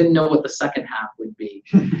 But we didn't know what the second half would be.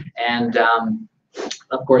 And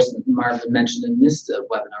of course, Marvin mentioned in this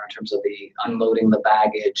webinar in terms of the unloading the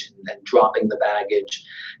baggage and then dropping the baggage.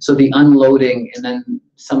 So the unloading, and then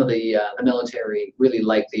some of the military really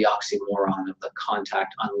like the oxymoron of the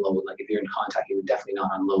contact unload. Like if you're in contact, you would definitely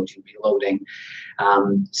not unload, you'd be loading.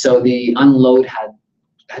 So the unload had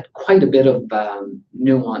quite a bit of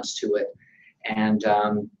nuance to it. And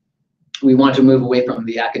we want to move away from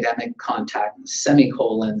the academic contact,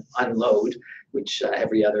 semicolon, unload, which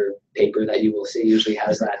every other paper that you will see usually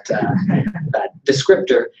has that that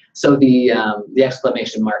descriptor. So the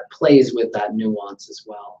exclamation mark plays with that nuance as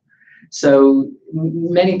well. So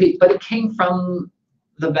many people, but it came from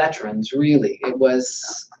the veterans, really. It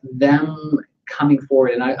was them coming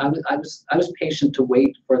forward, and I was patient to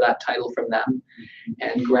wait for that title from them,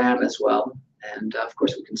 and Graham as well. And of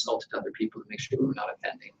course, we consulted other people to make sure we were not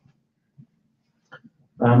offending.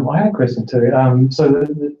 I had a question too.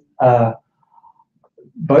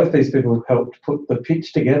 Both these people have helped put the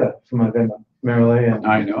pitch together for Movember. Marilee and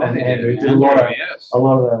Andrew did a lot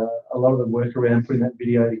of the work around putting that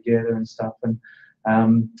video together and stuff. And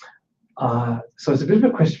so it's a bit of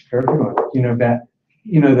a question for everyone, about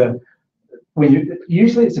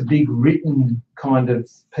usually it's a big written kind of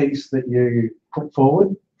piece that you put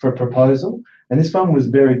forward for a proposal, and this one was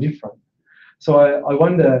very different. So I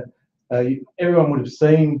wonder. Everyone would have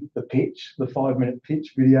seen the pitch, the 5-minute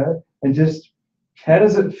pitch video, and just how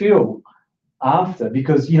does it feel after?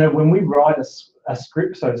 Because when we write a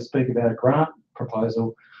script, so to speak, about a grant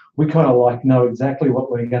proposal, we kind of know exactly what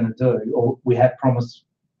we're going to do, or we have promisable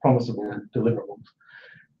deliverables.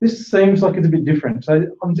 This seems like it's a bit different.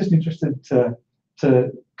 So I'm just interested to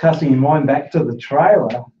casting your mind back to the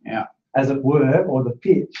trailer, as it were, or the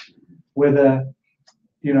pitch, whether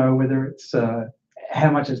it's how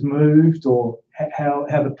much it's moved or how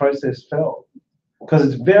the process felt, because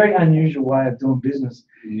it's a very unusual way of doing business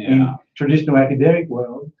in traditional academic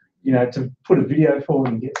world, to put a video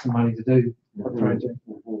forward and get some money to do a project.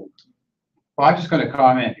 Well, I'm just going to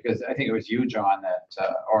comment because I think it was you, John, that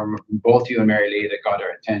or both you and Marilee that got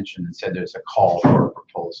our attention and said there's a call for a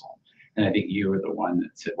proposal, and I think you were the one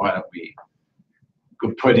that said, why don't we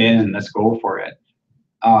go put in and let's go for it.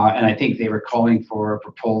 And I think they were calling for a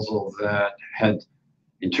proposal that had,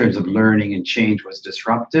 in terms of learning and change, was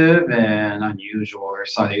disruptive and unusual, or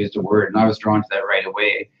so they used the word, and I was drawn to that right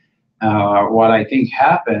away. What I think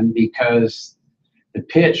happened, because the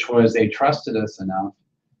pitch was they trusted us enough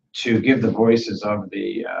to give the voices of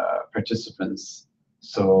the participants.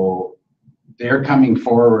 So they're coming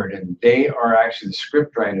forward, and they are actually the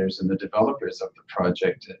script writers and the developers of the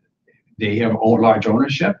project. They have large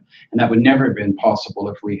ownership, and that would never have been possible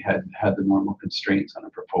if we had had the normal constraints on a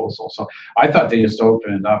proposal. So I thought they just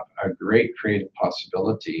opened up a great creative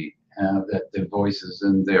possibility that the voices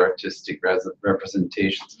and the artistic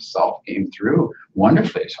representations of self came through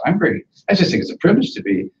wonderfully. So I just think it's a privilege to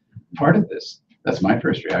be part of this. That's my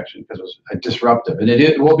first reaction, because it was disruptive, and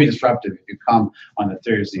it will be disruptive if you come on a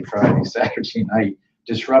Thursday, Friday, Saturday night,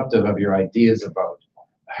 disruptive of your ideas about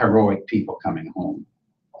heroic people coming home,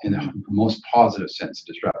 in the most positive sense.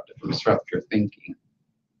 Disrupt your thinking.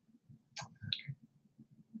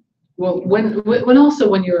 Well,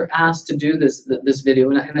 when you're asked to do this video,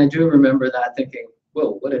 and I do remember that thinking,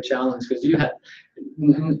 whoa, what a challenge, because you had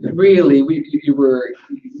really, you were,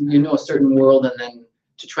 a certain world, and then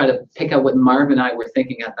to try to pick out what Marv and I were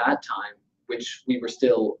thinking at that time, which we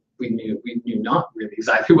knew not really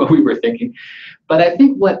exactly what we were thinking. But I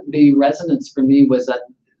think what the resonance for me was that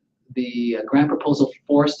the grant proposal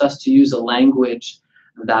forced us to use a language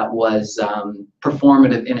that was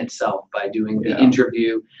performative in itself by doing the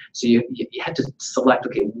interview. So you had to select,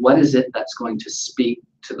 okay, what is it that's going to speak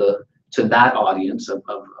to that audience of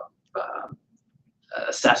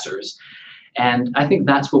assessors. And I think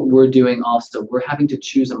that's what we're doing also. We're having to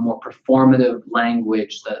choose a more performative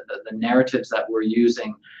language, the narratives that we're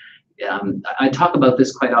using. I talk about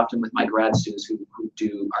this quite often with my grad students who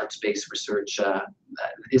do arts-based research,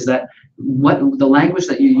 is that what the language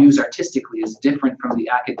that you use artistically is different from the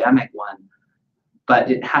academic one,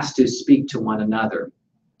 but it has to speak to one another.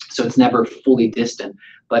 So it's never fully distant,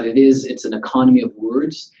 but it's an economy of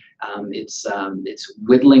words. It's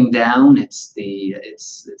whittling down,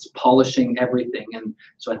 it's polishing everything. And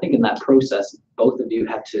so I think in that process, both of you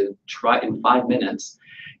had to try in 5 minutes.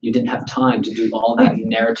 You didn't have time to do all that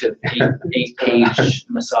narrative eight-page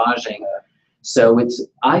massaging. So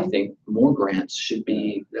I think more grants should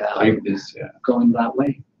be going that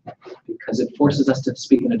way, because it forces us to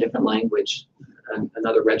speak in a different language,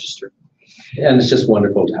 another register. And it's just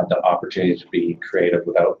wonderful to have the opportunity to be creative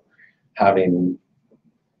without having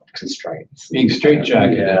constraints. Being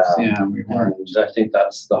straitjacketed. We weren't. And I think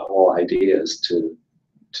that's the whole idea, is to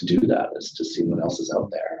do that, is to see what else is out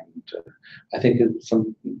there. And I think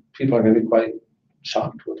some people are going to be quite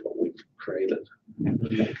shocked with what we've created in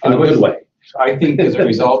a good way. I think as a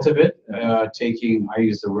result of it, I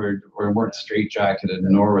use the word, we weren't straitjacketed,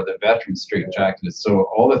 nor were the veterans straitjacketed. So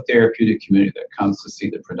all the therapeutic community that comes to see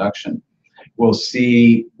the production will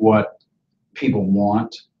see what people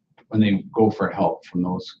want when they go for help from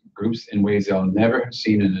those groups in ways they'll never have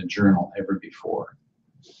seen in a journal ever before.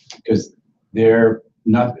 Because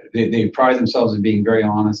they pride themselves in being very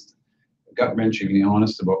honest, gut-wrenchingly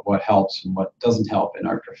honest about what helps and what doesn't help in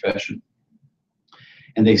our profession.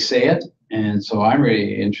 And they say it, and so I'm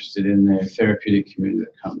really interested in the therapeutic community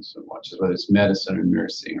that comes and watches, whether it's medicine or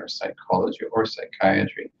nursing or psychology or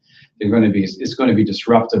psychiatry. It's going to be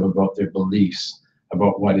disruptive about their beliefs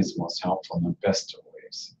about what is most helpful in the best of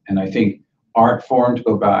ways. And I think art form, to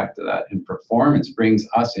go back to that, and performance brings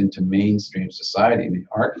us into mainstream society. And the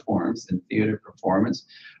art forms and theater performance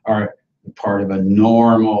are part of a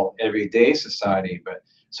normal everyday society. But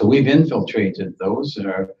so we've infiltrated those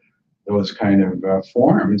kind of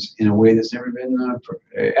forms in a way that's never been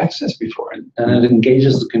accessed before. And it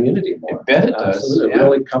engages the community more. I bet it does. Absolutely. A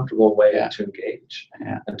really comfortable way to engage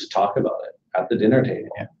and to talk about it at the dinner table.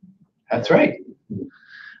 Yeah. That's right.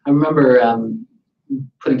 I remember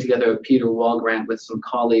putting together a Peter Wall grant with some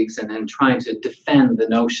colleagues, and then trying to defend the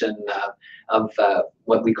notion of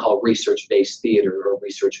what we call research-based theater or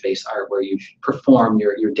research-based art, where you perform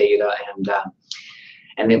your data,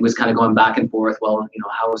 and it was kind of going back and forth. Well,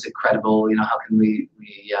 how is it credible? How can we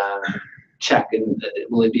check, and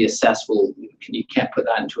will it be assessed? Well, you can't put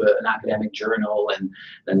that into an academic journal. And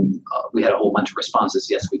then we had a whole bunch of responses.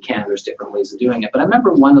 Yes, we can. There's different ways of doing it. But I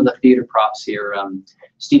remember one of the theater props here,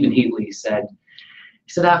 Stephen Heatley, said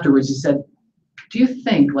afterwards, he said, do you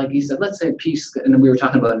think, like he said, let's say a piece, and then we were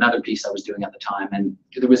talking about another piece I was doing at the time, and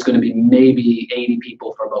there was going to be maybe 80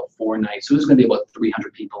 people for about 4 nights. So it was going to be about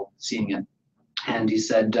 300 people seeing it. And he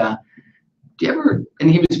said, do you ever,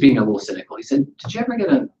 and he was being a little cynical, he said, did you ever get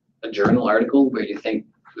a journal article where you think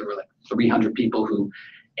there were like 300 people who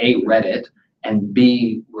A, read it, and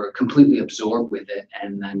B, were completely absorbed with it,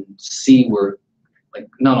 and then C, were like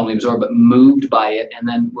not only absorbed but moved by it, and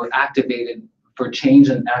then were activated for change,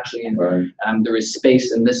 and actually there is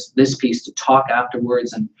space in this piece to talk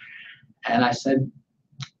afterwards. And I said,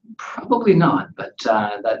 probably not, but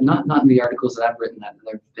that not in the articles that I've written that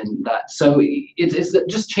there've been that. So it's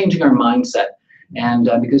just changing our mindset. And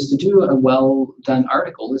because to do a well done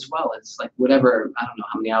article as well, it's like whatever, I don't know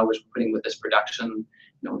how many hours we're putting with this production,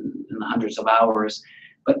 in the hundreds of hours,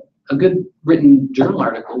 but a good written journal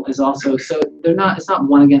article is also, so it's not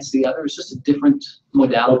one against the other, it's just a different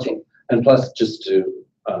modality. And plus, just to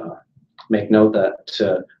make note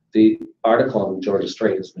that the article on Georgia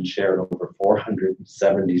Strait has been shared over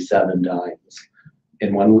 477 times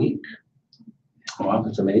in 1 week. Wow,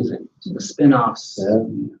 that's amazing. The spin-offs. Yeah.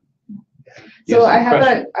 So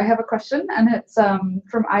Yes, I have a question, and it's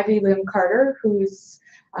from Ivy Lynn Carter, who's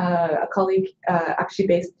a colleague actually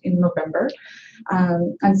based in Movember.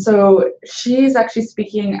 And so she's actually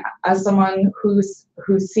speaking as someone who's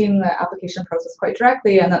seen the application process quite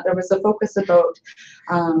directly, and that there was a focus about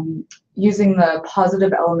using the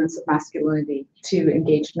positive elements of masculinity to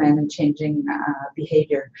engage men in changing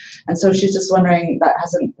behavior. And so she's just wondering, that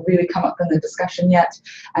hasn't really come up in the discussion yet,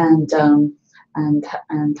 and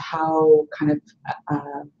how kind of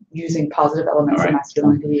using positive elements of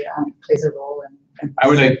masculinity plays a role in I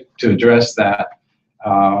would like to address that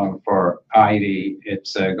for Ivy.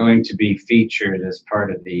 It's going to be featured as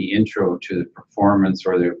part of the intro to the performance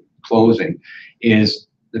or the closing. Is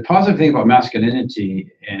the positive thing about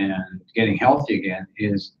masculinity and getting healthy again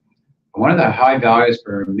is one of the high values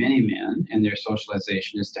for many men in their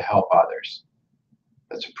socialization is to help others.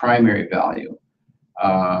 That's a primary value,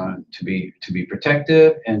 to be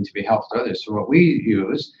protective and to be helpful to others. So what we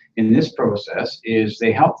use in this process is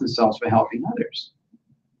they help themselves by helping others.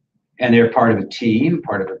 And they're part of a team,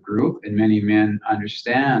 part of a group, and many men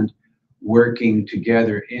understand working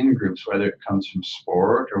together in groups, whether it comes from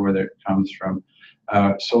sport or whether it comes from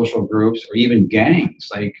social groups or even gangs.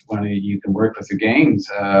 Like when you can work with the gangs,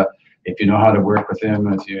 if you know how to work with them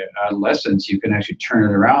with your adolescents, you can actually turn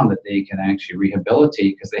it around, that they can actually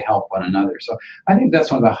rehabilitate because they help one another. So I think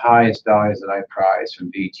that's one of the highest values that I prize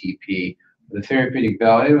from BTP. The therapeutic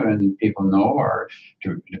value, and people know, our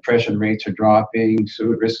depression rates are dropping,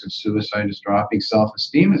 risk of suicide is dropping,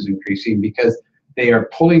 self-esteem is increasing because they are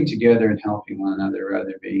pulling together and helping one another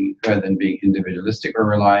rather than being individualistic or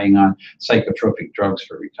relying on psychotropic drugs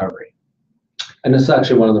for recovery. And it's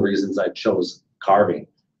actually one of the reasons I chose carving,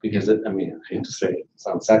 because I hate to say it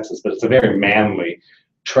sounds sexist, but it's a very manly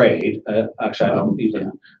trade.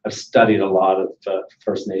 Actually, I've studied a lot of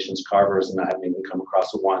First Nations carvers, and I haven't even come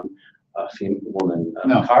across one female woman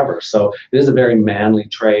carver. So it is a very manly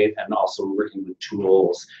trade, and also working with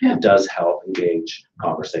tools. It does help engage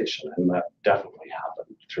conversation, and that definitely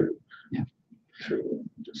happened through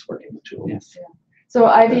just working with tools. Yes. Yeah. So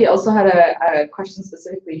Ivy also had a question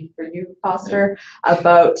specifically for you, Foster,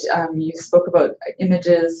 about you spoke about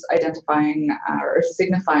images identifying or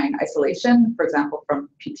signifying isolation, for example, from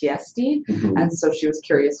PTSD. Mm-hmm. And so she was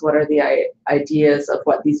curious, what are the ideas of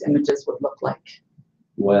what these images would look like?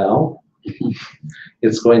 Well,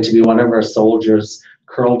 it's going to be one of our soldiers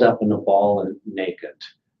curled up in a ball and naked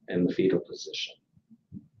in the fetal position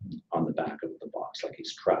on the back of the box, like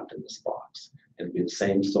he's trapped in this box. It'll be the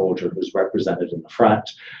same soldier who's represented in the front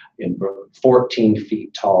in 14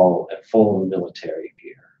 feet tall at full military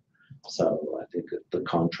gear. So I think that the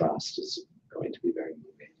contrast is going to be very moving.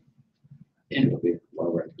 And it'll be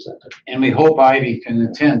well represented. And we hope Ivy can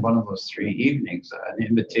attend one of those 3 evenings.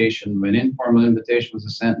 An informal invitation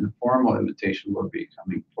was sent, and a formal invitation will be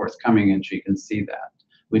forthcoming, and she can see that.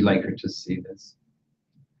 We'd like her to see this.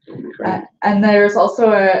 And there's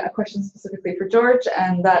also a question specifically for George,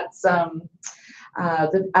 and that's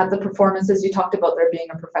at the performances, you talked about there being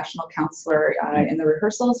a professional counselor in the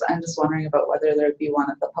rehearsals. I'm just wondering about whether there'd be one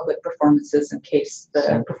at the public performances in case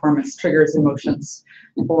the performance triggers emotions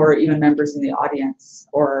for even members in the audience,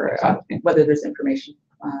 or whether there's information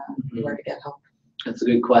where to get help. That's a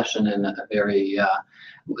good question, and a very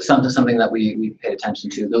something that we pay attention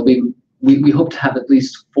to. There'll be we hope to have at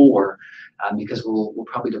least 4. Because we'll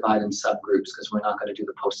probably divide in subgroups, because we're not going to do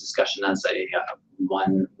the post discussion as a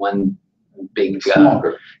one big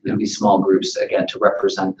group. It'll be small groups, again, to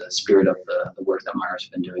represent the spirit of the work that Mara's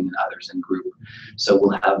been doing and others in group. So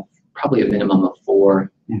we'll have probably a minimum of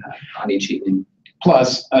 4 on each evening.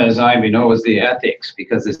 Plus, as Ivy knows, the ethics,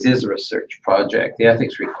 because this is a research project, the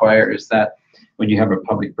ethics requires that when you have a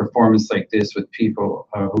public performance like this with people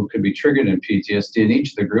who could be triggered in PTSD, in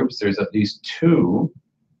each of the groups, there's at least 2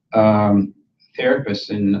 therapists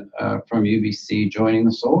from UBC joining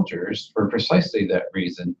the soldiers for precisely that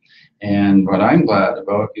reason. And what I'm glad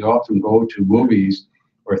about, you often go to movies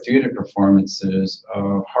or theater performances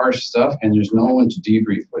of harsh stuff, and there's no one to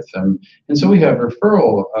debrief with them. And so we have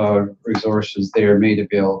referral resources there made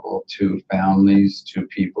available to families, to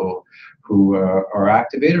people who are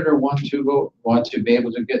activated or want to be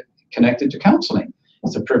able to get connected to counseling.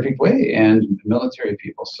 it's a perfect way, and military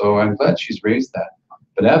people. So I'm glad she's raised that.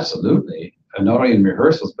 But absolutely, not only in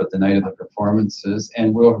rehearsals, but the night of the performances,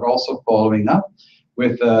 and we're also following up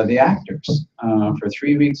with the actors for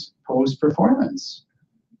 3 weeks post-performance.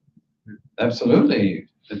 Absolutely.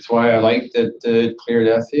 That's why I like that cleared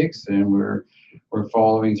ethics, and we're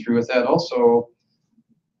following through with that. Also,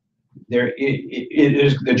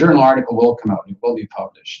 the journal article will come out. It will be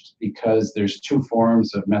published because there's 2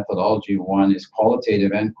 forms of methodology. One is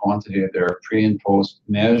qualitative and quantitative. There are pre and post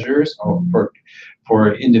measures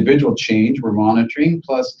for individual change we're monitoring.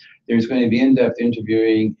 Plus, there's going to be in-depth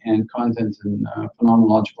interviewing and content and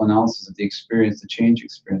phenomenological analysis of the experience, the change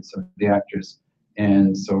experience of the actors.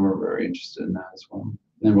 And so we're very interested in that as well. And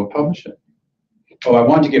then we'll publish it. Oh, I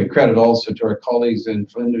want to give credit also to our colleagues in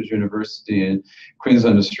Flinders University in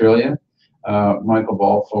Queensland, Australia, Michael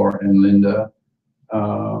Balfour and Linda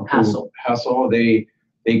Hassel. They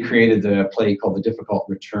created a play called The Difficult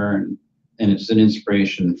Return, and it's an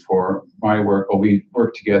inspiration for my work. Well, we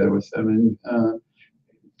worked together with them in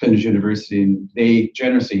Flinders University, and they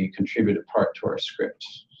generously contributed part to our script.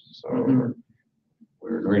 So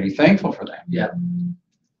we're really thankful for that. Yeah.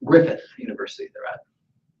 Griffith University they're at.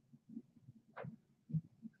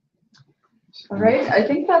 All right, I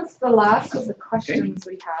think that's the last of the questions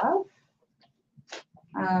we have.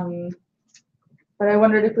 But I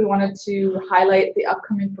wondered if we wanted to highlight the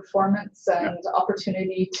upcoming performance and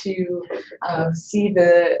opportunity to see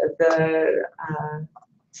the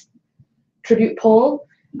tribute poll,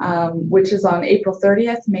 which is on April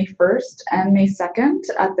 30th, May 1st, and May 2nd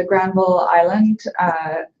at the Granville Island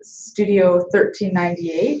Studio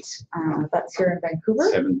 1398. That's here in Vancouver.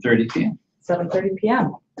 7:30 p.m. 7:30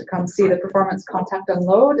 p.m. to come see the performance Contact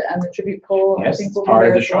Unload, and the tribute poll. Yes, I think will be part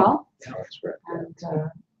of there the as show. well. Yeah, that's correct. And I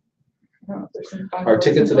don't know if there's some Are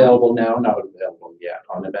tickets available now? Not available yet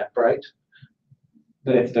on Eventbrite.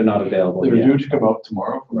 If they're not available They're yet. due to come out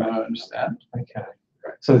tomorrow, from what I understand. Okay.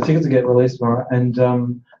 So the tickets will get released tomorrow, and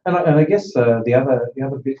I guess the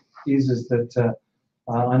other bit is that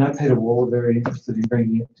I know Peter Wall are very interested in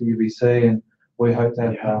bringing it to UBC, and we hope to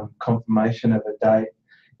have confirmation of a date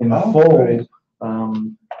in the fall. Great.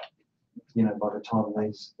 You know, by the time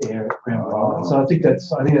these air at Granville Island. So I think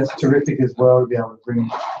that's terrific as well to be able to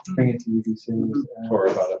bring it to UBC For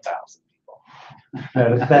about 1,000 people.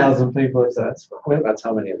 about 1,000 people. So That's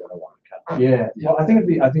how many of them I want to come. yeah. Well, I think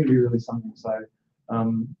it'd be really something. So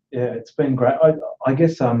yeah, it's been great. I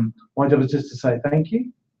guess my job is just to say thank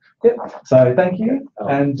you. Yep. So thank you,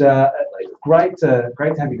 and great to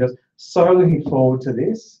have you guys. So looking forward to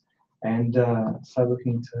this, and so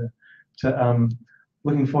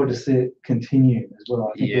looking forward to see it continue as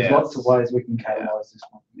well. I think there's lots of ways we can catalyse this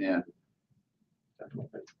one. Yeah.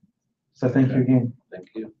 Definitely. So thank you again. Thank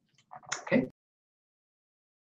you.